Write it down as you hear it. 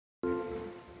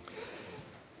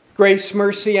Grace,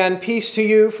 mercy, and peace to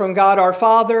you from God our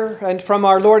Father and from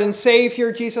our Lord and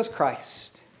Savior, Jesus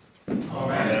Christ.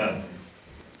 Amen.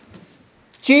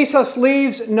 Jesus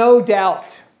leaves no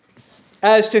doubt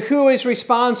as to who is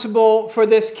responsible for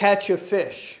this catch of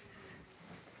fish.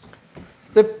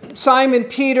 The Simon,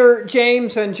 Peter,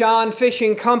 James, and John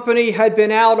fishing company had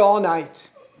been out all night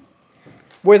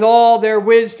with all their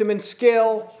wisdom and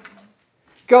skill,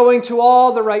 going to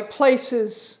all the right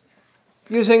places,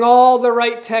 using all the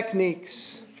right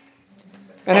techniques,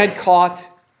 and had caught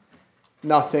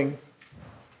nothing.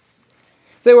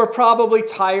 They were probably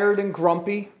tired and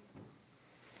grumpy.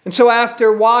 And so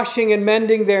after washing and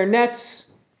mending their nets,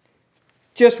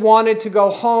 just wanted to go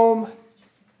home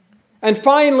and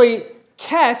finally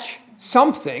catch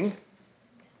something,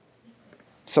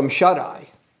 some shut-eye.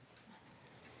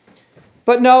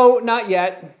 But no, not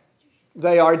yet.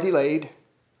 They are delayed.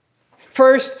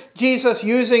 First, Jesus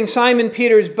using Simon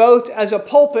Peter's boat as a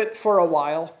pulpit for a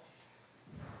while.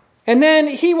 And then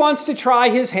he wants to try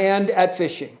his hand at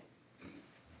fishing.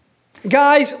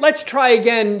 Guys, let's try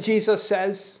again, Jesus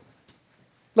says.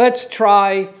 Let's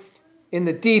try in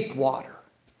the deep water.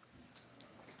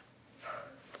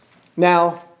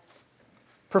 Now,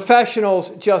 professionals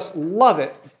just love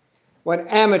it when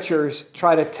amateurs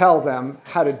try to tell them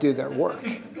how to do their work.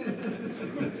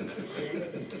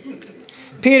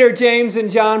 Peter, James, and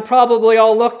John probably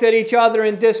all looked at each other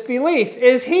in disbelief.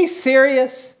 Is he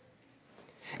serious?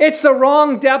 It's the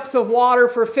wrong depth of water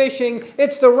for fishing.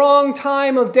 It's the wrong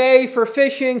time of day for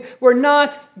fishing. We're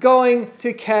not going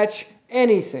to catch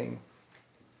anything.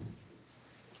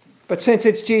 But since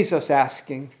it's Jesus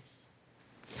asking,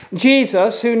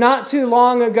 Jesus, who not too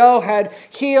long ago had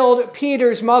healed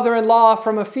Peter's mother-in-law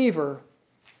from a fever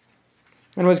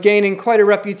and was gaining quite a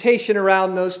reputation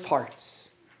around those parts.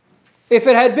 If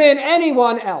it had been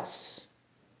anyone else.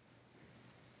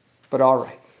 But all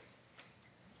right.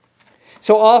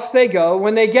 So off they go.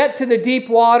 When they get to the deep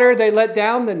water, they let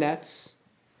down the nets,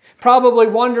 probably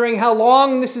wondering how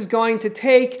long this is going to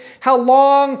take. How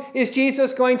long is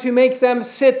Jesus going to make them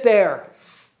sit there?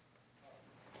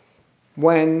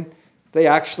 When they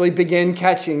actually begin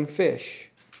catching fish.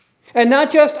 And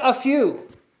not just a few,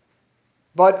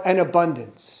 but an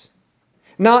abundance.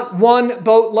 Not one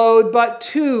boatload, but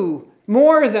two.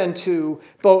 More than 2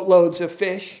 boatloads of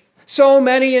fish. So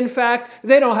many, in fact,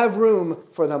 they don't have room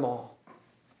for them all.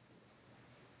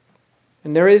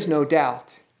 And there is no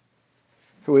doubt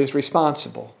who is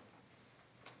responsible.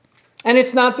 And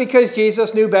it's not because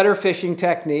Jesus knew better fishing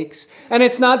techniques. And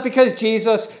it's not because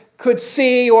Jesus could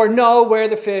see or know where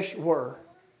the fish were.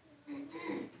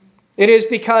 It is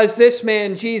because this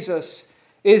man, Jesus,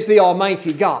 is the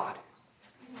Almighty God.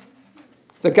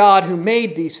 The God who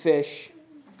made these fish.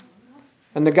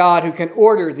 And the God who can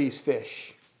order these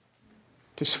fish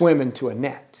to swim into a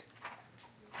net.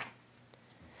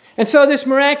 And so this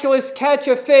miraculous catch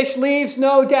of fish leaves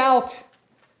no doubt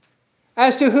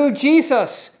as to who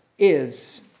Jesus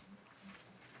is.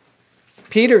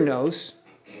 Peter knows.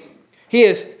 He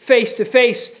is face to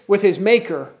face with his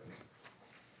Maker.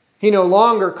 He no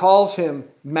longer calls him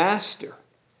Master.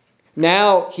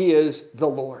 Now he is the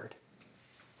Lord.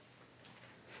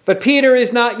 But Peter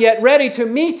is not yet ready to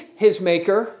meet his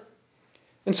Maker,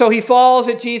 and so he falls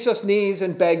at Jesus' knees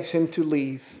and begs him to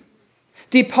leave.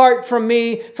 Depart from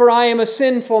me, for I am a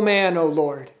sinful man, O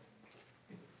Lord.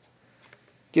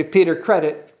 Give Peter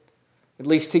credit. At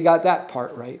least he got that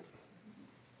part right.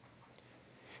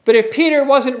 But if Peter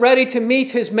wasn't ready to meet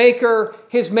his Maker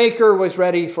was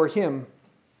ready for him.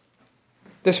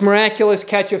 This miraculous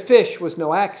catch of fish was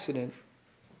no accident.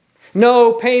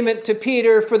 No payment to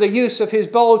Peter for the use of his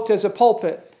boat as a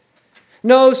pulpit.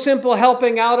 No simple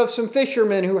helping out of some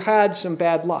fishermen who had some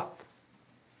bad luck.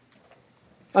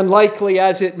 Unlikely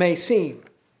as it may seem,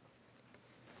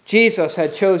 Jesus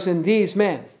had chosen these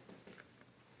men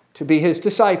to be his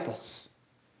disciples,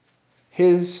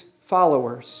 his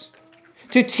followers,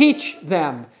 to teach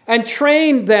them and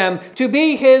train them to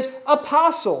be his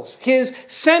apostles, his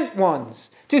sent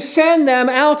ones, to send them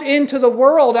out into the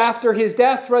world after his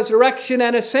death, resurrection,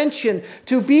 and ascension,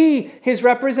 to be his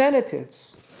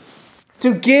representatives,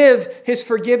 to give his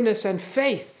forgiveness and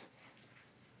faith,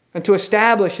 and to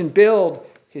establish and build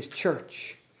his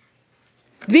church.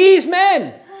 These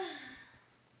men.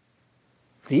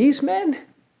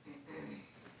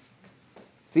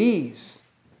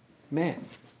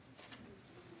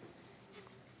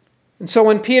 And so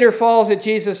when Peter falls at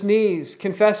Jesus' knees,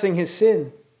 confessing his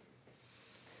sin,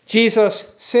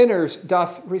 Jesus sinners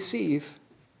doth receive.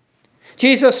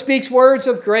 Jesus speaks words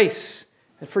of grace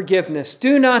and forgiveness.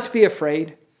 Do not be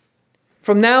afraid.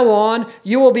 From now on,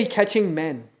 you will be catching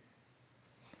men.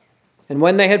 And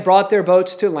when they had brought their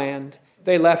boats to land,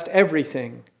 they left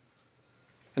everything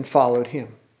and followed him.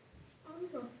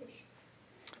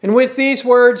 And with these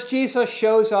words, Jesus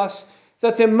shows us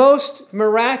that the most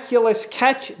miraculous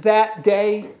catch that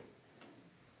day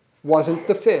wasn't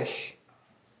the fish.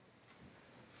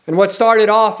 And what started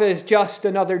off as just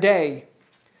another day,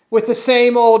 with the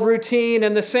same old routine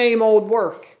and the same old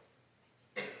work,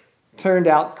 turned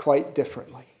out quite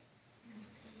differently.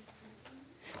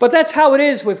 But that's how it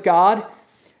is with God.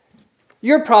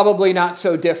 You're probably not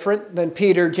so different than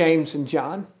Peter, James, and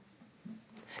John.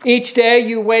 Each day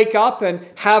you wake up and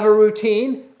have a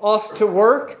routine, off to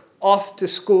work, off to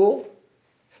school,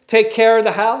 take care of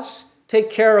the house,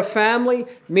 take care of family,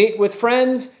 meet with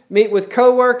friends, meet with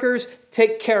coworkers,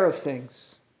 take care of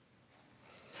things.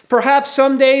 Perhaps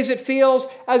some days it feels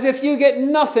as if you get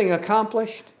nothing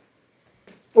accomplished,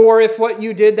 or if what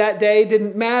you did that day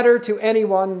didn't matter to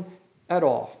anyone at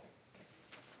all.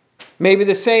 Maybe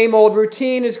the same old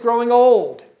routine is growing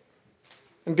old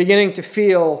and beginning to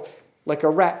feel like a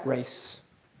rat race.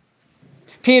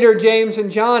 Peter, James, and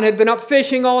John had been up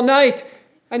fishing all night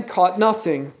and caught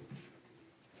nothing.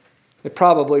 It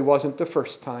probably wasn't the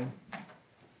first time.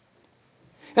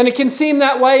 And it can seem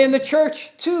that way in the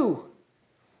church too.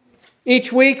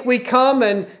 Each week we come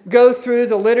and go through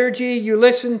the liturgy, you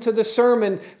listen to the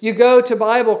sermon, you go to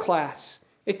Bible class.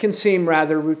 It can seem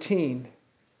rather routine.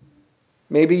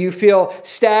 Maybe you feel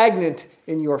stagnant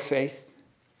in your faith.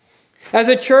 As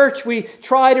a church, we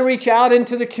try to reach out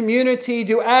into the community,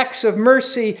 do acts of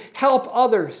mercy, help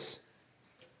others.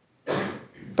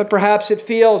 But perhaps it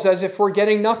feels as if we're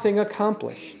getting nothing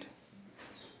accomplished.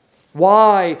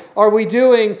 Why are we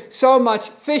doing so much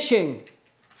fishing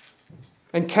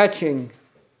and catching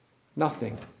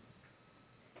nothing?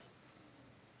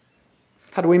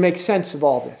 How do we make sense of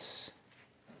all this?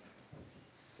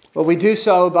 Well, we do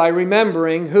so by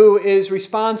remembering who is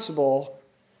responsible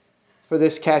for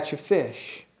this catch of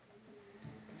fish.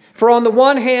 For on the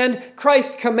one hand,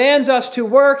 Christ commands us to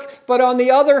work, but on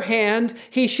the other hand,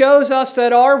 he shows us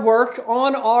that our work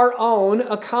on our own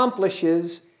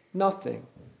accomplishes nothing.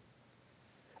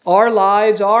 Our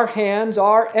lives, our hands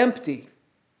are empty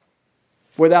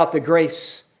without the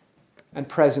grace and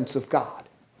presence of God.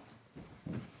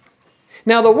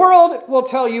 Now, the world will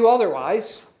tell you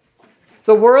otherwise.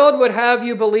 The world would have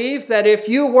you believe that if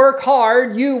you work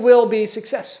hard, you will be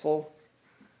successful.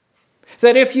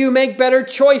 That if you make better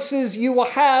choices, you will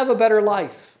have a better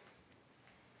life.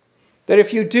 That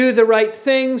if you do the right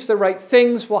things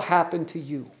will happen to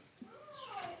you.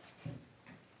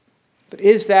 But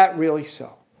is that really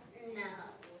so?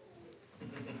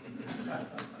 No.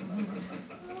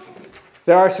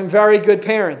 There are some very good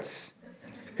parents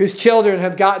whose children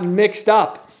have gotten mixed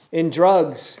up in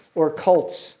drugs or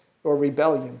cults or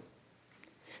rebellion.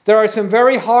 There are some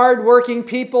very hard-working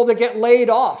people that get laid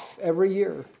off every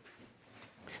year.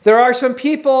 There are some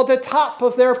people at the top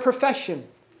of their profession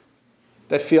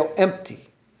that feel empty.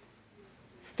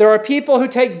 There are people who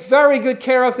take very good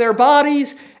care of their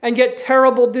bodies and get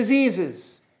terrible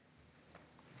diseases.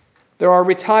 There are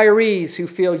retirees who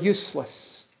feel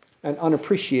useless and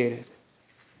unappreciated.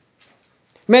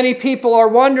 Many people are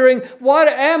wondering, what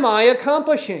am I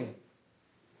accomplishing?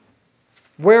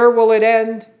 Where will it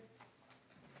end?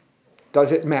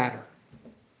 Does it matter?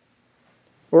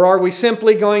 Or are we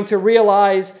simply going to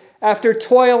realize, after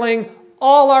toiling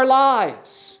all our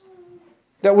lives,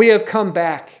 that we have come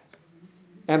back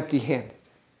empty-handed?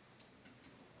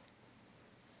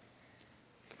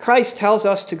 Christ tells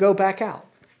us to go back out.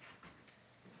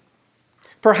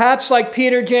 Perhaps like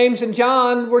Peter, James, and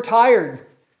John, we're tired.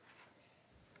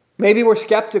 Maybe we're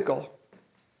skeptical.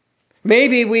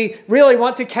 Maybe we really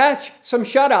want to catch some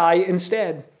shut-eye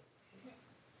instead.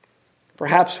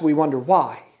 Perhaps we wonder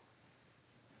why.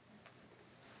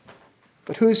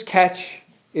 But whose catch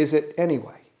is it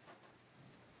anyway?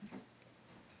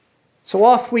 So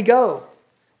off we go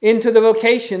into the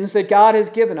vocations that God has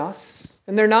given us,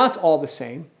 and they're not all the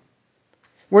same.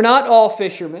 We're not all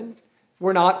fishermen.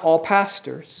 We're not all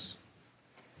pastors.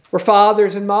 We're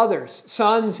fathers and mothers,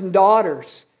 sons and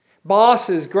daughters,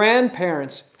 bosses,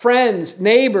 grandparents, friends,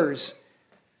 neighbors,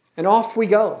 and off we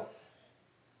go.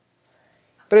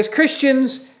 But as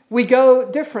Christians, we go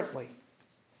differently.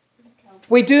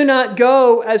 We do not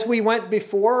go as we went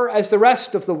before, as the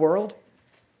rest of the world,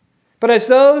 but as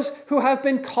those who have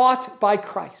been caught by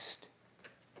Christ,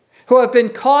 who have been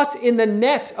caught in the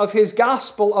net of his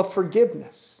gospel of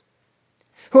forgiveness,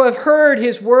 who have heard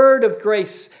his word of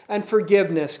grace and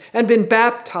forgiveness and been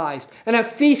baptized and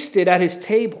have feasted at his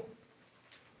table.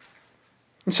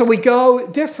 And so we go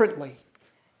differently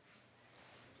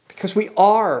because we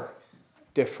are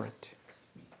different.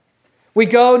 We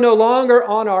go no longer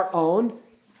on our own,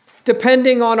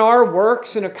 depending on our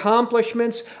works and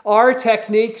accomplishments, our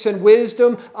techniques and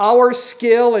wisdom, our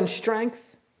skill and strength.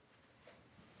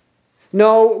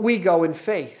 No, we go in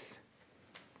faith,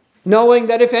 knowing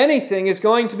that if anything is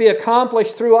going to be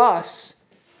accomplished through us,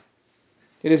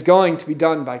 it is going to be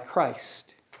done by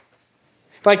Christ.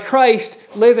 By Christ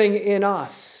living in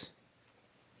us.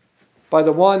 By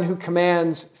the one who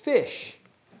commands fish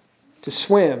to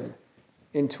swim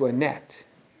into a net.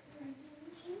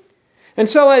 And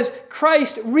so as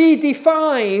Christ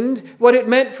redefined what it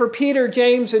meant for Peter,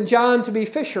 James, and John to be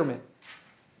fishermen,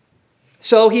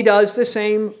 so he does the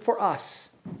same for us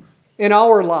in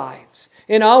our lives,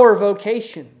 in our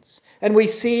vocations, and we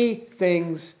see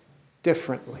things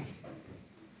differently.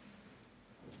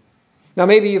 Now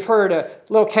maybe you've heard a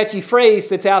little catchy phrase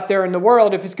that's out there in the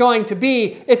world, if it's going to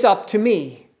be, it's up to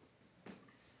me.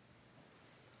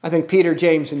 I think Peter,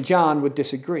 James, and John would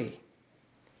disagree.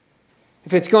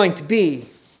 If it's going to be,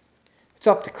 it's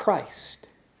up to Christ.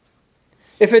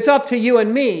 If it's up to you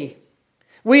and me,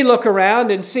 we look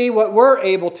around and see what we're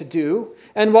able to do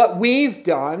and what we've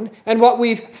done and what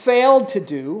we've failed to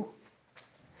do.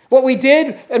 What we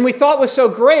did and we thought was so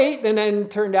great and then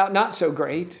turned out not so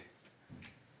great.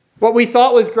 What we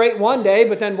thought was great one day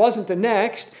but then wasn't the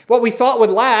next. What we thought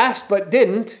would last but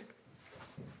didn't.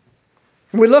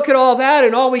 We look at all that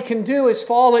and all we can do is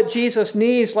fall at Jesus'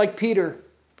 knees like Peter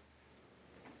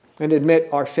and admit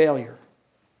our failure.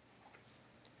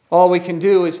 All we can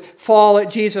do is fall at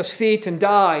Jesus' feet and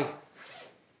die,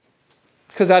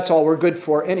 because that's all we're good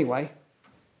for anyway.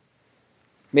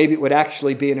 Maybe it would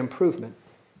actually be an improvement.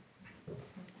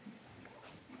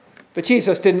 But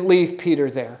Jesus didn't leave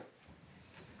Peter there.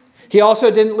 He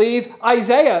also didn't leave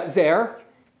Isaiah there,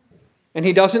 and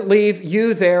he doesn't leave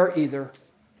you there either.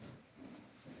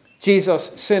 Jesus,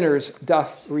 sinners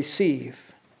doth receive.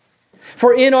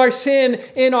 For in our sin,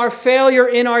 in our failure,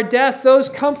 in our death, those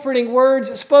comforting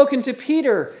words spoken to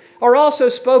Peter are also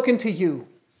spoken to you.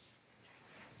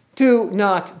 Do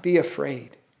not be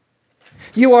afraid.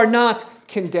 You are not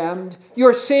condemned.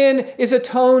 Your sin is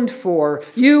atoned for.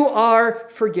 You are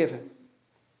forgiven.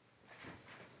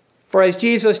 For as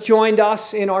Jesus joined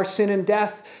us in our sin and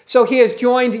death, so he has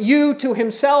joined you to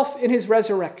himself in his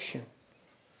resurrection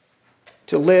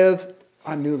to live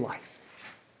a new life.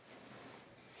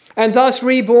 And thus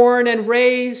reborn and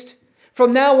raised,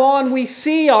 from now on we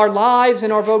see our lives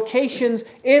and our vocations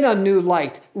in a new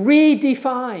light,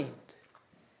 redefined.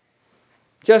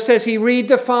 Just as he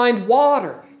redefined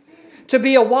water to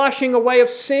be a washing away of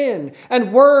sin,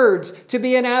 and words to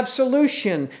be an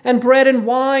absolution, and bread and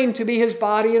wine to be his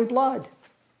body and blood.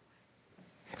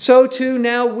 So too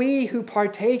now we who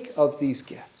partake of these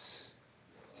gifts,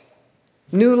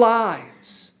 new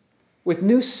lives with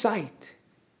new sight.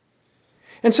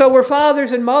 And so we're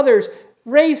fathers and mothers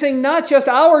raising not just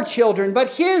our children,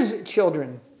 but his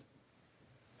children.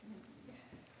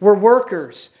 We're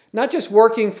workers, not just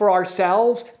working for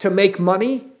ourselves to make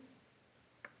money,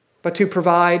 but to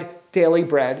provide daily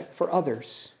bread for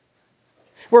others.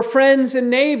 We're friends and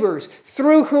neighbors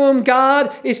through whom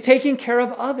God is taking care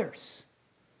of others.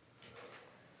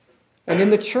 And in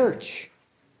the church,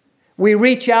 we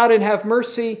reach out and have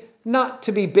mercy not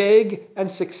to be big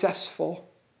and successful,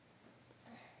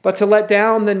 but to let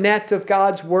down the net of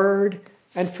God's word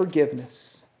and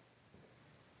forgiveness.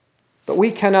 But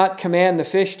we cannot command the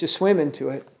fish to swim into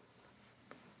it.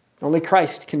 Only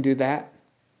Christ can do that.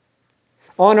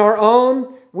 On our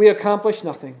own, we accomplish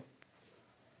nothing.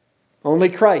 Only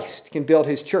Christ can build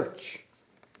his church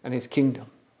and his kingdom.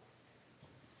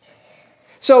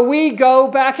 So we go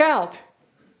back out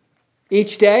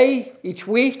each day, each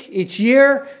week, each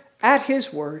year at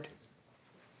his word.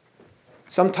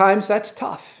 Sometimes that's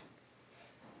tough.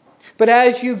 But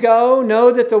as you go,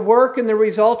 know that the work and the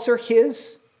results are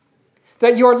his,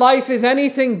 that your life is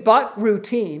anything but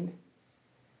routine,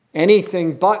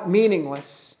 anything but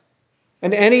meaningless,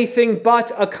 and anything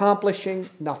but accomplishing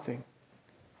nothing.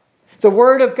 The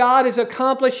Word of God is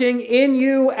accomplishing in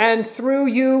you and through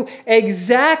you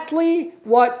exactly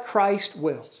what Christ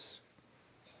wills.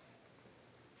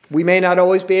 We may not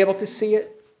always be able to see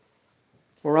it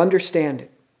or understand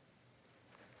it,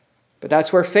 but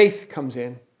that's where faith comes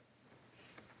in.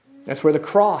 That's where the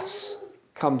cross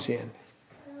comes in.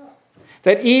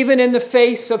 That even in the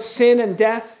face of sin and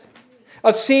death,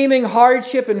 of seeming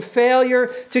hardship and failure,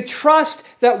 to trust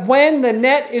that when the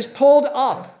net is pulled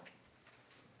up,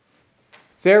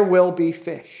 there will be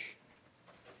fish.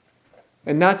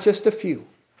 And not just a few,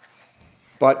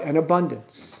 but an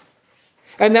abundance.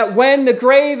 And that when the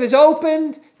grave is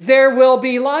opened, there will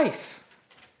be life.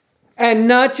 And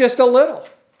not just a little,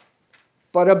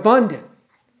 but abundant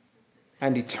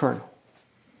and eternal.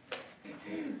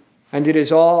 And it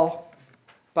is all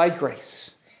by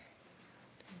grace.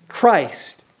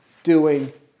 Christ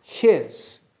doing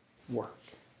his work.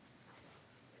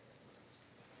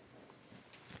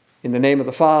 In the name of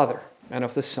the Father, and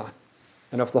of the Son,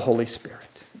 and of the Holy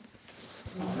Spirit.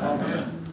 Amen.